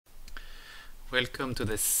Welcome to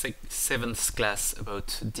the seventh class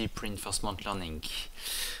about deep reinforcement learning.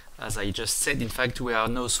 As I just said, in fact, we are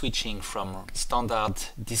now switching from standard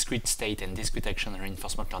discrete state and discrete action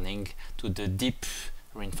reinforcement learning to the deep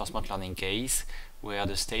reinforcement learning case, where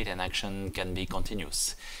the state and action can be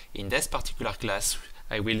continuous. In this particular class,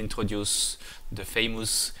 I will introduce the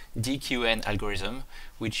famous DQN algorithm,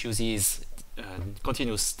 which uses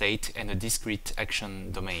continuous state and a discrete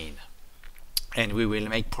action domain. And we will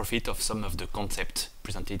make profit of some of the concepts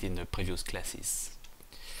presented in the previous classes.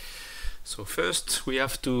 So first we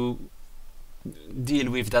have to deal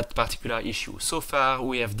with that particular issue. So far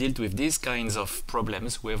we have dealt with these kinds of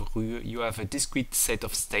problems where you have a discrete set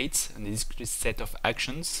of states and a discrete set of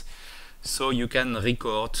actions. So you can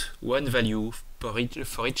record one value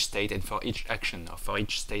for each state and for each action, or for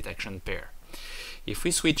each state-action pair. If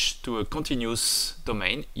we switch to a continuous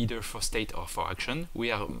domain, either for state or for action,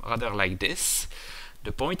 we are rather like this.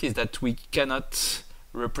 The point is that we cannot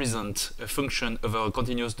represent a function over a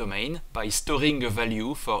continuous domain by storing a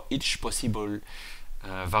value for each possible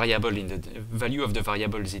variable in the value of the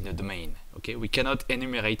variables in the domain. Okay, we cannot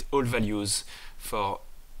enumerate all values for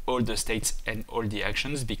all the states and all the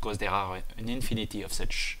actions because there are an infinity of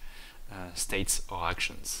such states or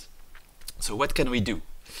actions. So what can we do?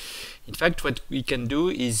 In fact, what we can do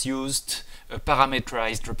is use a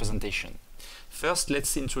parameterized representation. First,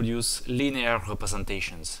 let's introduce linear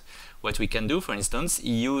representations. What we can do, for instance,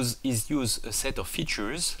 is use a set of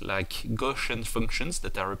features like Gaussian functions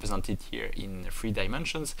that are represented here in 3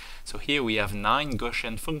 dimensions. So here we have 9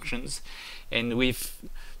 Gaussian functions, and with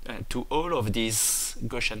to all of these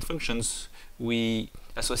Gaussian functions we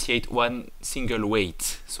associate one single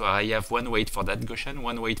weight. So I have one weight for that Gaussian,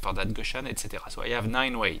 one weight for that Gaussian, etc. So I have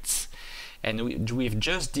 9 weights. And with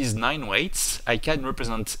just these 9 weights, I can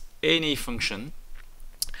represent any function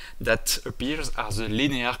that appears as a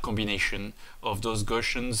linear combination of those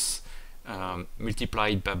Gaussians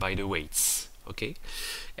multiplied by the weights. Okay?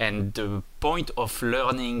 And the point of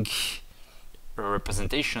learning a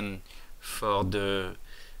representation for the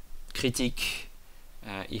critique,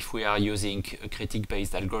 if we are using a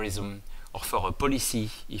critique-based algorithm, or for a policy,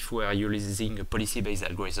 if we are using a policy-based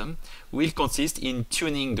algorithm, will consist in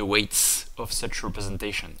tuning the weights of such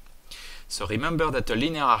representation. So remember that a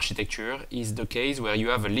linear architecture is the case where you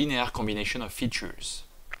have a linear combination of features.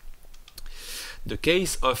 The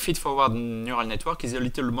case of feed-forward neural network is a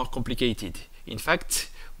little more complicated. In fact,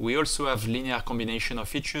 we also have linear combination of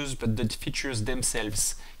features, but the features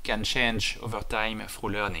themselves can change over time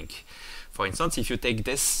through learning. For instance, if you take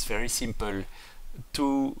this very simple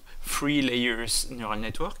 2-3 layers neural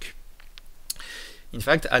network, in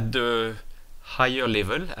fact, at the higher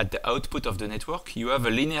level, at the output of the network, you have a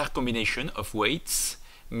linear combination of weights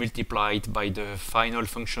multiplied by the final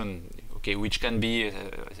function, okay, which can be a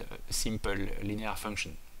simple linear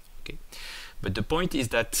function. Okay, but the point is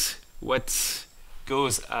that what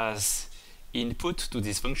goes as input to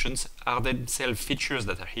these functions are themselves features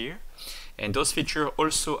that are here, and those features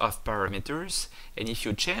also have parameters, and if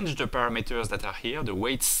you change the parameters that are here, the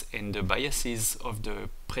weights and the biases of the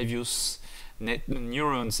previous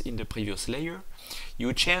neurons in the previous layer,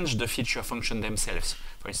 you change the feature function themselves.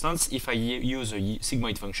 For instance, if I use a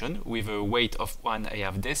sigmoid function with a weight of 1, I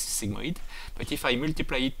have this sigmoid, but if I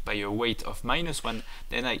multiply it by a weight of -1,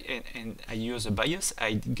 then I use a bias,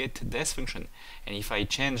 I get this function. And if I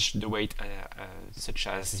change the weight such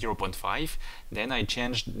as 0.5, then I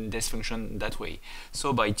change this function that way.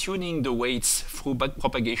 So by tuning the weights through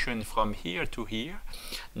backpropagation from here to here,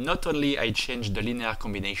 not only I change the linear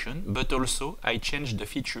combination, but also I change the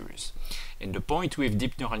features. And the point with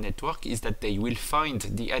deep neural network is that they will find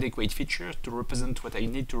the adequate feature to represent what I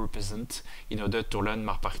need to represent in order to learn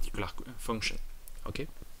my particular function. Okay.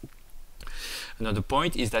 Another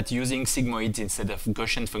point is that using sigmoids instead of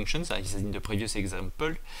Gaussian functions, as in the previous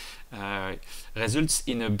example, results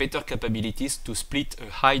in a better capabilities to split a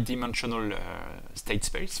high-dimensional state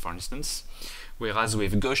space, for instance. Whereas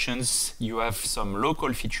with Gaussians, you have some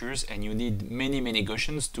local features and you need many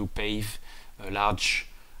Gaussians to pave a large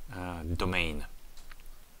domain.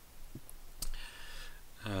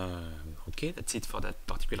 Okay, that's it for that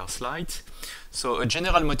particular slide. So a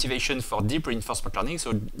general motivation for deep reinforcement learning.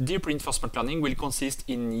 So deep reinforcement learning will consist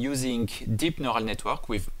in using deep neural network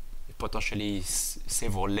with potentially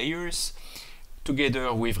several layers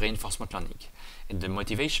together with reinforcement learning. And the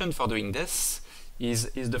motivation for doing this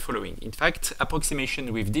is the following. In fact,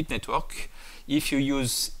 approximation with deep network, if you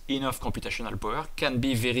use enough computational power, can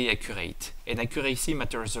be very accurate. And accuracy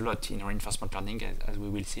matters a lot in reinforcement learning, as we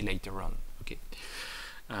will see later on. Okay.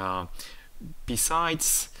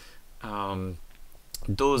 Besides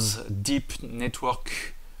those deep network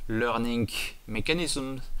learning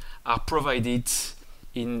mechanisms are provided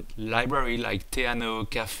in library like Theano,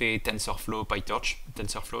 Caffe, TensorFlow, PyTorch.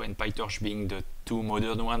 TensorFlow and PyTorch being the two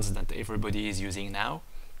modern ones that everybody is using now.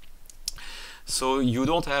 So you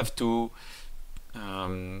don't have to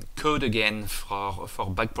code again for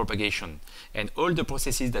backpropagation. And all the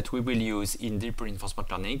processes that we will use in deep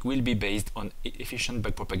reinforcement learning will be based on efficient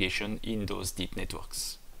backpropagation in those deep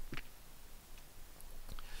networks.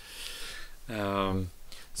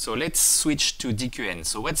 So let's switch to DQN.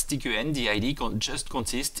 So what's DQN? The idea just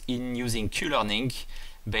consists in using Q-learning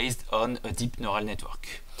based on a deep neural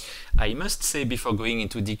network. I must say before going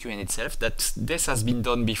into DQN itself that this has been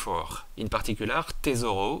done before. In particular,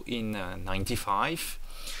 Tesoro in 95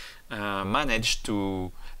 managed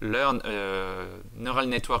to learn a neural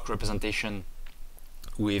network representation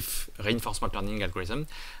with reinforcement learning algorithm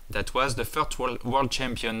that was the first world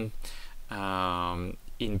champion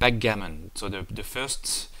in backgammon. So the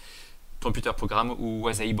first computer program who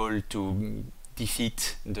was able to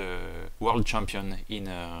defeat the world champion in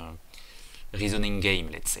a reasoning game,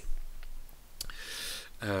 let's say.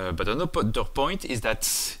 But another point is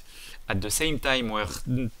that at the same time where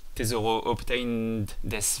Tesoro obtained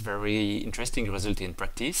this very interesting result in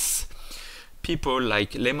practice, people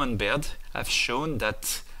like Lemon Bird have shown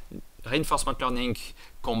that reinforcement learning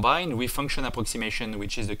combined with function approximation,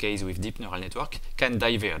 which is the case with deep neural network, can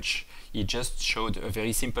diverge. He just showed a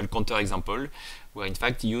very simple counterexample where in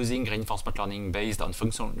fact using reinforcement learning based on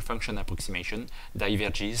function approximation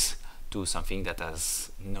diverges to something that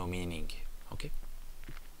has no meaning. Okay.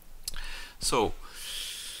 So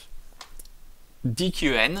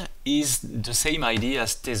DQN is the same idea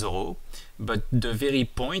as Tesoro, but the very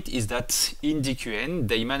point is that in DQN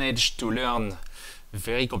they managed to learn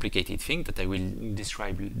very complicated thing that I will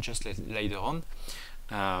describe just later on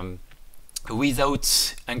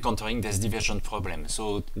without encountering this divergent problem.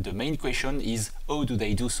 So the main question is how do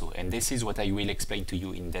they do so, and this is what I will explain to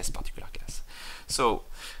you in this particular class. So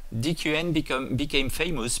DQN became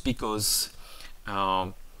famous because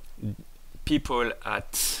people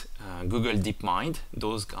at Google DeepMind,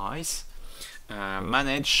 those guys,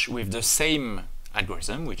 manage with the same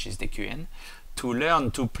algorithm, which is DQN, to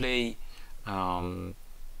learn to play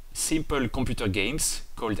simple computer games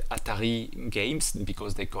called Atari games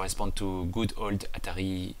because they correspond to good old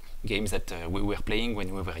Atari games that we were playing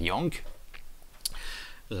when we were young,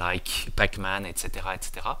 like Pac-Man, etc.,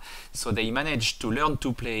 etc. So they managed to learn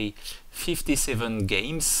to play 57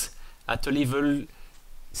 games at a level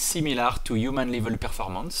similar to human level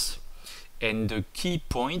performance. And the key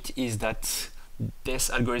point is that this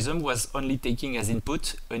algorithm was only taking as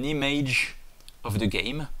input an image of the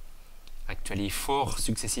game, actually 4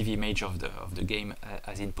 successive images of the game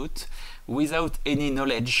as input, without any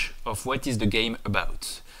knowledge of what is the game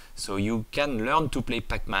about. So you can learn to play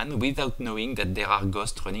Pac-Man without knowing that there are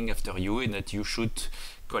ghosts running after you and that you should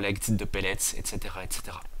collect the pellets, etc.,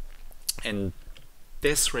 etc. And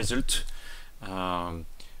this result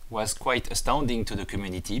was quite astounding to the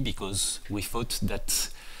community because we thought that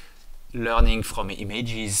learning from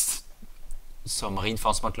images, some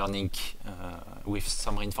reinforcement learning with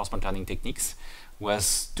some reinforcement learning techniques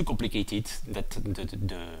was too complicated, that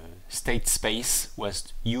the state space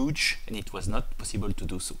was huge and it was not possible to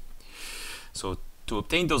do so. So to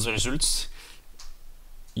obtain those results,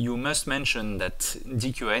 you must mention that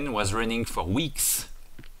DQN was running for weeks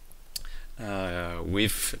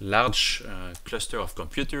with large cluster of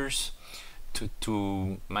computers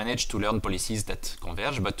to manage to learn policies that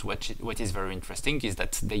converge. But what is very interesting is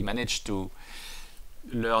that they managed to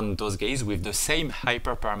learn those games with the same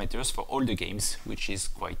hyperparameters for all the games, which is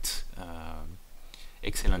quite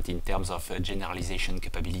excellent in terms of generalization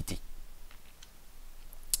capability.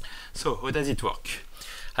 So how does it work?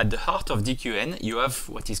 At the heart of DQN, you have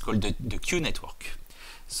what is called the Q network.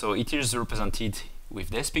 So it is represented with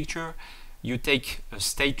this picture. You take a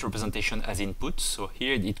state representation as input. So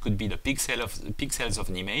here it could be the pixels of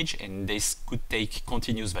an image, and this could take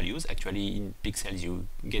continuous values. Actually, in pixels you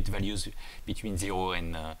get values between 0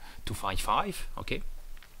 and 255. Okay,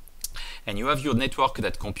 and you have your network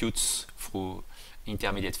that computes through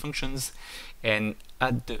intermediate functions, and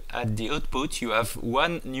at the output you have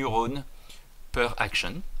one neuron per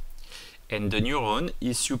action, and the neuron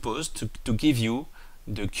is supposed to give you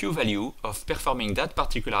the Q value of performing that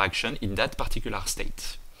particular action in that particular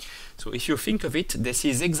state. So if you think of it, this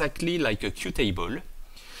is exactly like a Q table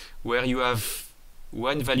where you have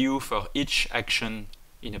one value for each action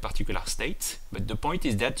in a particular state, but the point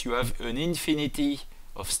is that you have an infinity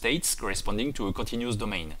of states corresponding to a continuous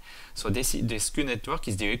domain. So this Q network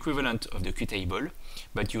is the equivalent of the Q table,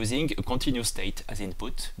 but using a continuous state as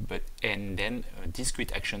input, and then a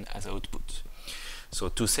discrete action as output. So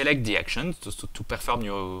to select the action, to perform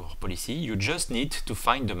your policy, you just need to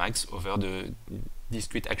find the max over the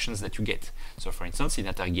discrete actions that you get. So for instance, in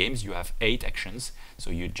Atari games, you have 8 actions, so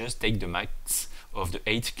you just take the max of the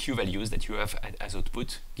 8 Q values that you have as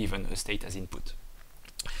output, given a state as input.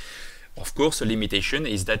 Of course, a limitation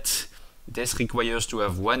is that this requires to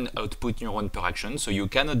have one output neuron per action, so you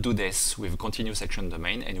cannot do this with a continuous action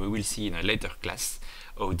domain, and we will see in a later class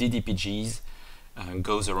how DDPGs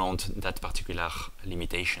goes around that particular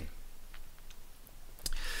limitation.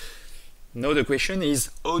 Now the question is,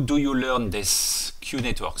 how do you learn this Q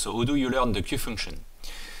network? So how do you learn the Q function?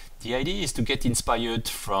 The idea is to get inspired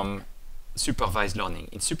from supervised learning.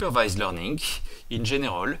 In supervised learning, in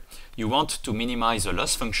general, you want to minimize a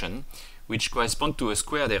loss function which corresponds to a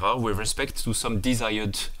squared error with respect to some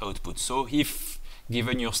desired output. So if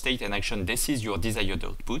given your state and action, this is your desired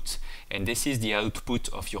output, and this is the output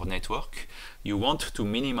of your network, you want to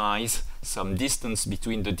minimize some distance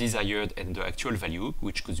between the desired and the actual value,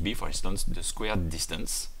 which could be, for instance, the squared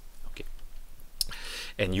distance. Okay.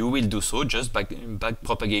 And you will do so just by back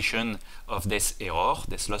propagation of this error,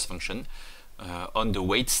 this loss function, on the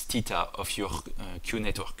weights theta of your Q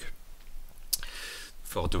network.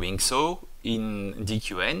 For doing so, in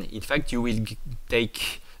DQN, in fact, you will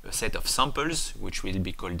take a set of samples, which will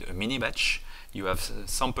be called a mini batch. You have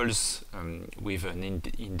samples with an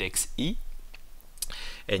index E,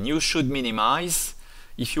 and you should minimize,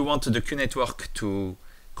 if you want the Q network to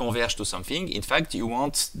converge to something, in fact, you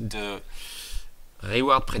want the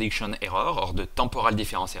reward prediction error or the temporal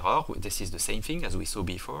difference error. This is the same thing as we saw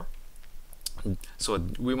before. So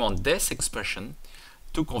we want this expression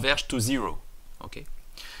to converge to 0. Okay.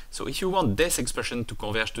 So if you want this expression to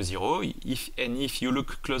converge to 0, if you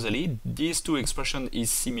look closely, these two expressions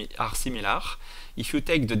are similar if you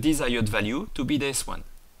take the desired value to be this one.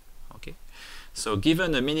 Okay. So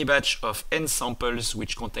given a mini batch of n samples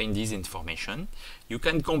which contain this information, you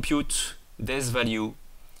can compute this value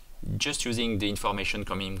just using the information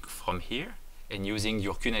coming from here and using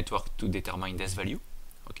your Q network to determine this value.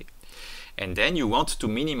 Okay. And then you want to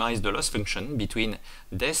minimize the loss function between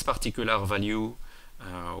this particular value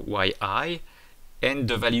yi and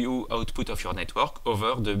the value output of your network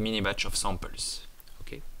over the mini batch of samples.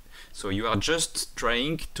 Okay. So you are just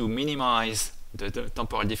trying to minimize the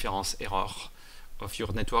temporal difference error of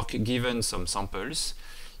your network given some samples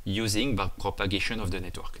using back propagation of the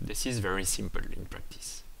network. This is very simple in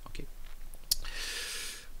practice. Okay.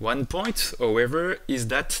 One point, however, is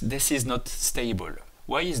that this is not stable.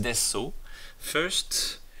 Why is this so?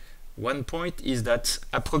 First, one point is that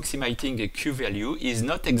approximating a Q value is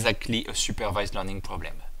not exactly a supervised learning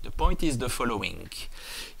problem. The point is the following.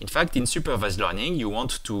 In fact, in supervised learning, you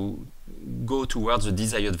want to go towards the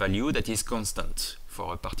desired value that is constant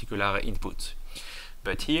for a particular input.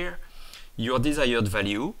 But here, your desired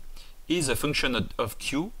value is a function of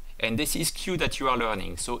Q, and this is Q that you are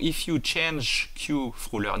learning. So if you change Q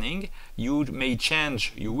through learning, you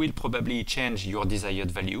will probably change your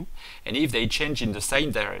desired value. And if they change in the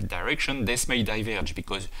same direction, this may diverge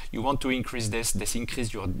because you want to increase this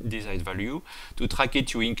increase your desired value. To track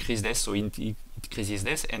it, you increase this, so it increases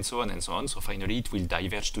this, and so on and so on. So finally, it will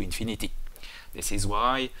diverge to infinity. This is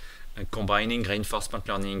why combining reinforcement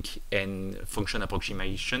learning and function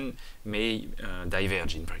approximation may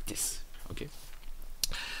diverge in practice. Okay.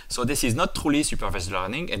 So this is not truly supervised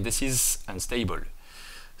learning, and this is unstable.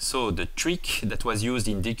 So the trick that was used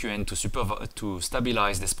in DQN to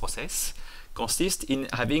stabilize this process consists in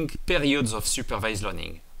having periods of supervised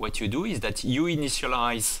learning. What you do is that you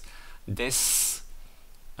initialize this,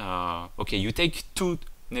 you take two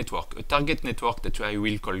networks, a target network that I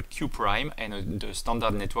will call Q prime, and the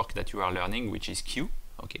standard network that you are learning, which is Q.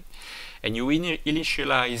 Okay. And you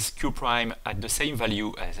initialize Q prime at the same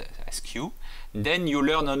value as Q. Then you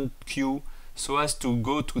learn on Q so as to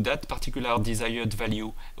go to that particular desired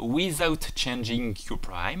value without changing Q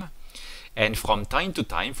prime. And from time to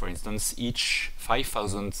time, for instance, each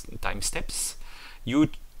 5,000 time steps, you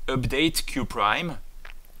update Q prime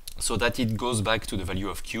so that it goes back to the value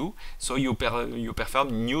of Q. So you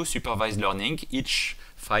perform new supervised learning each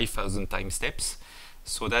 5,000 time steps,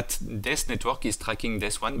 so that this network is tracking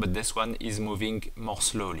this one, but this one is moving more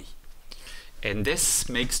slowly. And this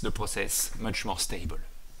makes the process much more stable.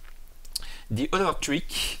 The other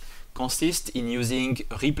trick consists in using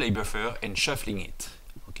a replay buffer and shuffling it.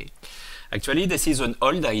 Okay. Actually, this is an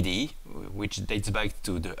old idea, which dates back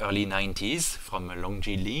to the early 90s from Long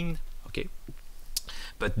J. Lin. Okay.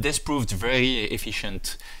 but this proved very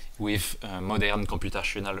efficient with modern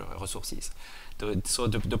computational resources. So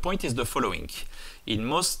the point is the following. In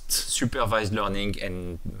most supervised learning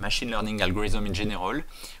and machine learning algorithms in general,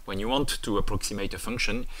 when you want to approximate a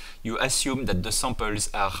function, you assume that the samples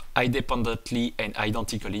are independently and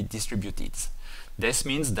identically distributed. This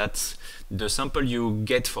means that the sample you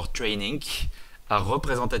get for training are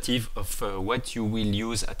representative of what you will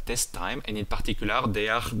use at test time, and in particular, they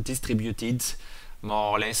are distributed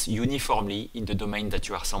more or less uniformly in the domain that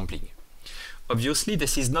you are sampling. Obviously,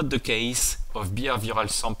 this is not the case of behavioral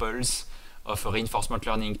samples of a reinforcement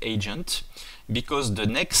learning agent, because the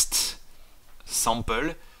next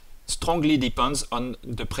sample strongly depends on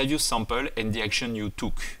the previous sample and the action you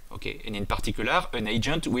took. Okay, and in particular, an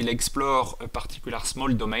agent will explore a particular small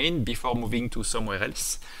domain before moving to somewhere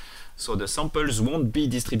else. So the samples won't be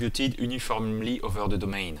distributed uniformly over the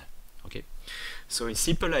domain. Okay, so a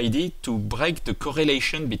simple idea to break the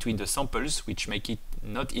correlation between the samples, which make it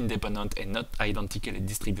not independent and not identically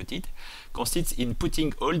distributed, consists in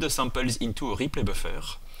putting all the samples into a replay buffer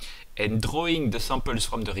and drawing the samples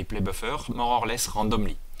from the replay buffer more or less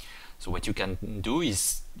randomly. So what you can do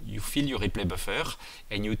is you fill your replay buffer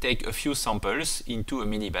and you take a few samples into a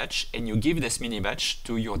mini batch and you give this mini batch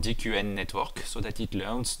to your DQN network so that it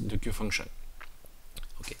learns the Q function.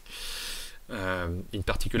 Okay. In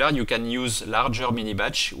particular, you can use larger mini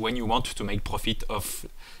batch when you want to make profit of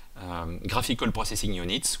graphical processing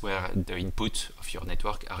units where the input of your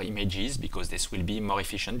network are images, because this will be more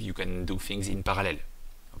efficient. You can do things in parallel.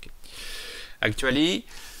 Okay. Actually,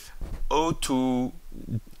 how to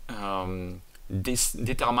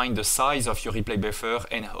determine the size of your replay buffer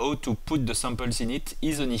and how to put the samples in it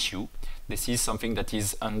is an issue. This is something that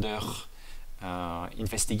is under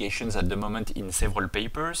investigations at the moment in several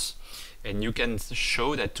papers. And you can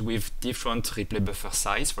show that with different replay buffer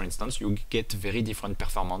size, for instance, you get very different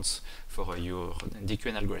performance for your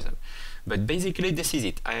DQN algorithm. But basically, this is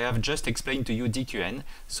it. I have just explained to you DQN.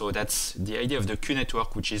 So that's the idea of the Q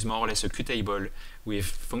network, which is more or less a Q table with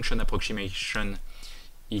function approximation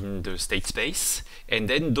in the state space. And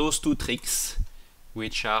then those two tricks,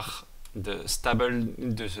 which are the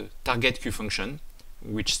target Q function,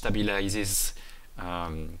 which stabilizes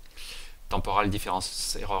temporal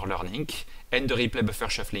difference error learning, and the replay buffer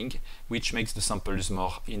shuffling, which makes the samples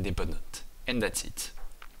more independent. And that's it.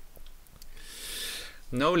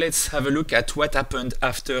 Now let's have a look at what happened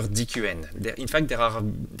after DQN. In fact,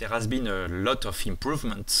 there has been a lot of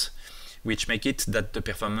improvements which make it that the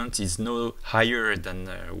performance is no higher than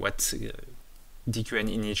what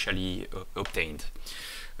DQN initially obtained.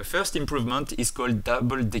 The first improvement is called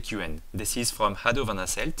double DQN. This is from Haddo van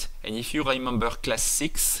Hasselt, and if you remember class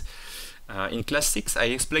 6, in class 6 I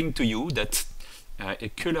explained to you that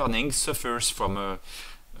Q-learning suffers from a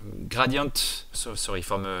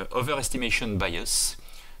from a overestimation bias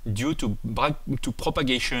due to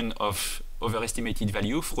propagation of overestimated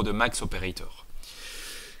value through the max operator.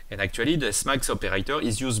 And actually, this max operator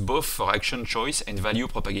is used both for action choice and value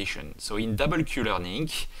propagation. So in double Q-learning,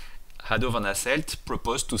 Haddo van Hasselt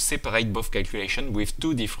proposed to separate both calculations with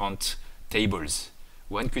two different tables.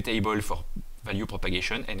 One Q table for value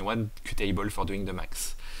propagation and one Q table for doing the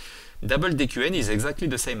max. Double DQN is exactly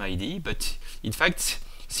the same idea, but in fact,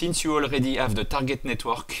 since you already have the target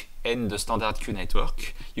network and the standard Q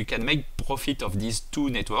network, you can make profit of these two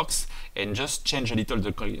networks and just change a little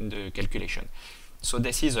the calculation. So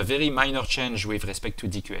this is a very minor change with respect to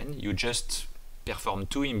DQN. You just perform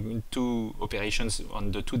two operations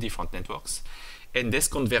on the two different networks, and this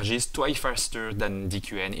converges twice faster than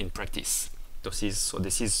DQN in practice. So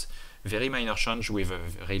this is very minor change with a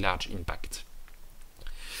very large impact.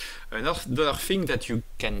 Another thing that you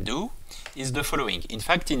can do is the following. In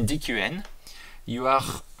fact, in DQN, you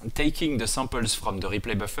are taking the samples from the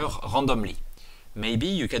replay buffer randomly. Maybe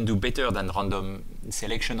you can do better than random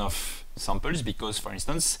selection of samples because, for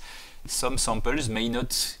instance, some samples may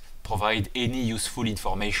not provide any useful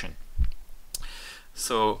information.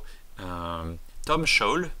 So Tom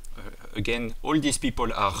Scholl, again, all these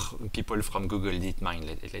people are people from Google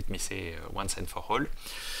DeepMind, let me say once and for all.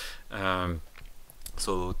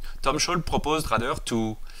 So Tom Scholl proposed rather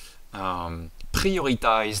to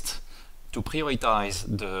prioritize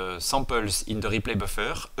the samples in the replay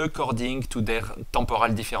buffer according to their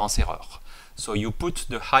temporal difference error. So you put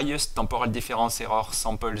the highest temporal difference error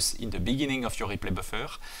samples in the beginning of your replay buffer,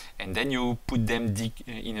 and then you put them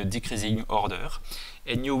in a decreasing order,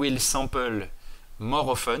 and you will sample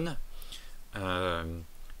more often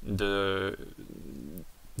the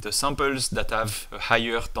the samples that have a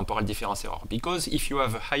higher temporal difference error. Because if you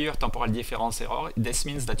have a higher temporal difference error, this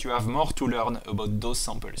means that you have more to learn about those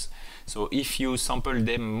samples. So if you sample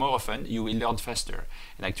them more often, you will learn faster.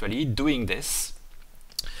 And actually, doing this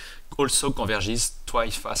also converges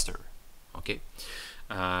twice faster. Okay.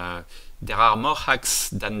 There are more hacks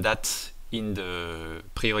than that in the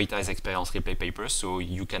prioritized experience replay papers, so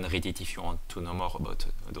you can read it if you want to know more about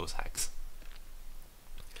those hacks.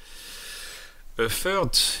 A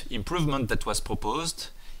third improvement that was proposed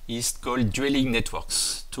is called dueling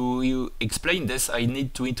networks. To explain this, I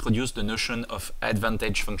need to introduce the notion of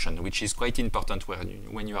advantage function, which is quite important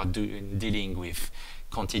when you are dealing with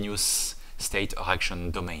continuous state or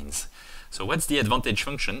action domains. So what's the advantage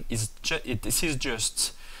function? This is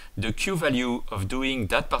just the Q value of doing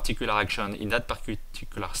that particular action in that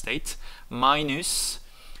particular state minus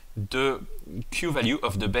the Q value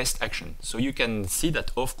of the best action. So you can see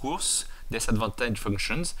that, of course, this advantage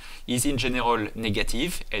function is in general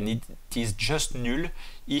negative, and it is just null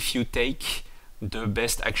if you take the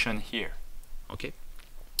best action here. Okay.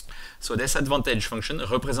 So this advantage function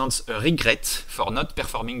represents a regret for not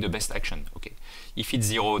performing the best action. Okay. If it's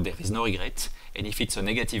 0, there is no regret, and if it's a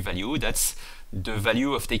negative value, that's the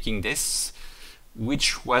value of taking this,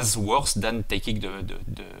 which was worse than taking the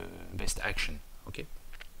best action. Okay.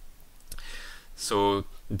 So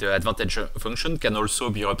the advantage function can also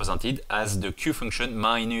be represented as the Q function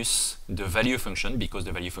minus the value function, because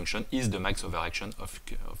the value function is the max over action of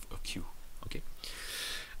Q. Okay.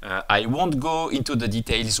 I won't go into the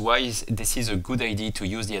details why this is a good idea to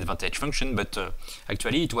use the advantage function, but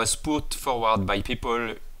actually it was put forward by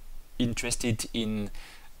people interested in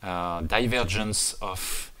divergence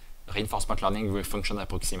of reinforcement learning with function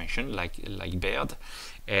approximation, like Baird,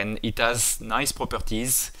 and it has nice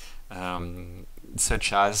properties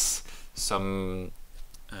such as some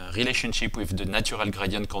relationship with the natural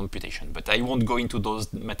gradient computation. But I won't go into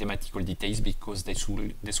those mathematical details because this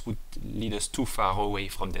would lead us too far away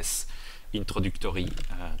from this introductory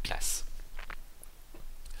class.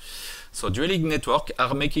 So dueling networks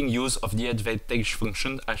are making use of the advantage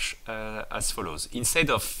function as follows. Instead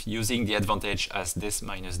of using the advantage as this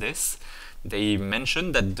minus this, they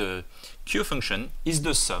mention that the Q function is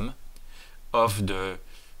the sum of the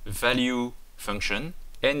value function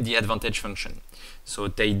and the advantage function. So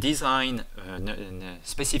they design a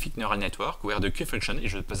specific neural network where the Q function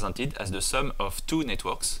is represented as the sum of two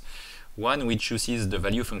networks, one which uses the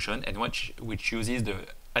value function and one which uses the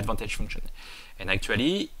advantage function. And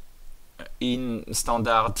actually, in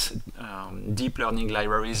standard deep learning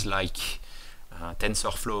libraries like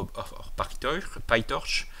TensorFlow or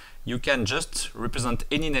PyTorch, you can just represent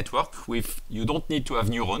any network with, you don't need to have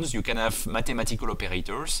neurons, you can have mathematical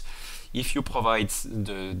operators. If you provide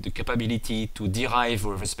the capability to derive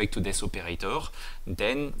with respect to this operator,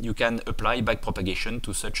 then you can apply backpropagation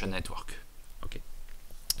to such a network. Okay.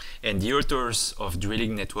 And the authors of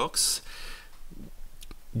dueling networks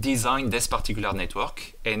designed this particular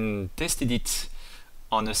network and tested it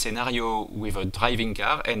on a scenario with a driving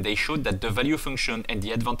car, and they showed that the value function and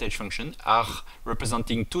the advantage function are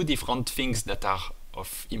representing two different things that are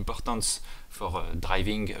of importance for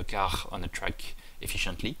driving a car on a track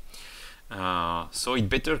efficiently. So it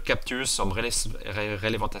better captures some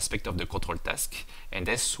relevant aspect of the control task, and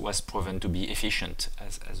this was proven to be efficient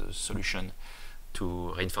as a solution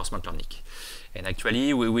to reinforcement learning. And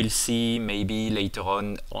actually, we will see maybe later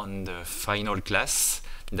on the final class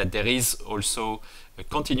that there is also a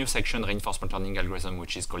continuous action reinforcement learning algorithm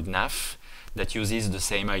which is called NAF that uses the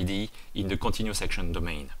same idea in the continuous action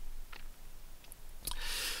domain.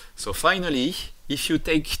 So finally, if you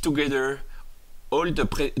take together all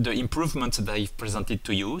the improvements that I've presented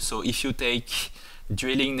to you, so if you take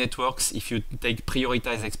dueling networks, if you take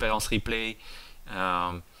prioritized experience replay,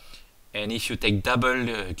 and if you take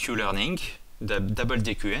double Q learning, the double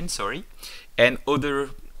DQN, sorry, and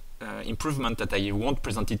other improvement that I won't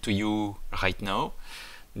present it to you right now,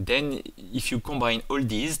 then if you combine all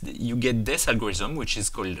these, you get this algorithm, which is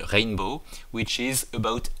called Rainbow, which is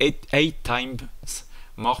about eight times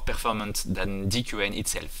more performant than DQN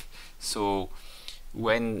itself. So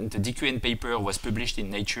when the DQN paper was published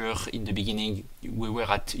in Nature in the beginning, we were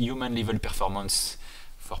at human level performance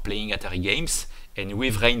for playing Atari games, and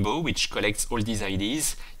with Rainbow, which collects all these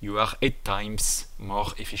IDs, you are 8 times more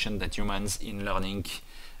efficient than humans in learning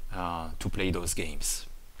to play those games.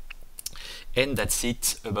 And that's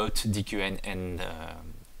it about DQN and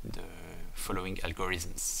the following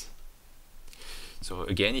algorithms. So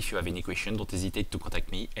again, if you have any question, don't hesitate to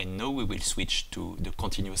contact me, and now we will switch to the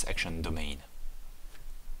continuous action domain.